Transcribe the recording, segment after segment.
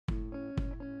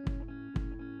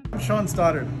I'm Sean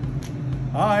Stoddard.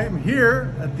 I'm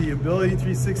here at the Ability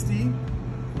 360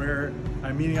 where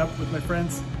I'm meeting up with my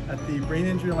friends at the Brain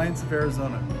Injury Alliance of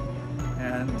Arizona.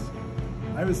 And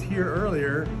I was here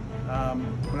earlier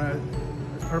when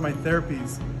as part of my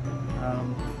therapies,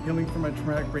 healing from my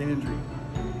traumatic brain injury.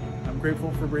 I'm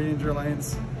grateful for Brain Injury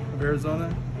Alliance of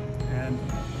Arizona, and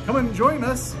come and join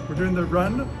us. We're doing the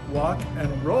run, walk,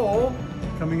 and roll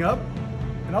coming up,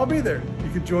 and I'll be there. You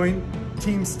could join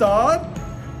Team Stoddard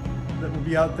that will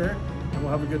be out there, and we'll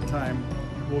have a good time.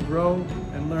 We'll grow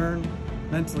and learn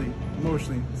mentally,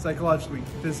 emotionally, psychologically,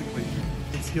 physically.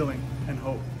 It's healing and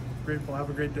hope. Grateful. Have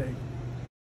a great day.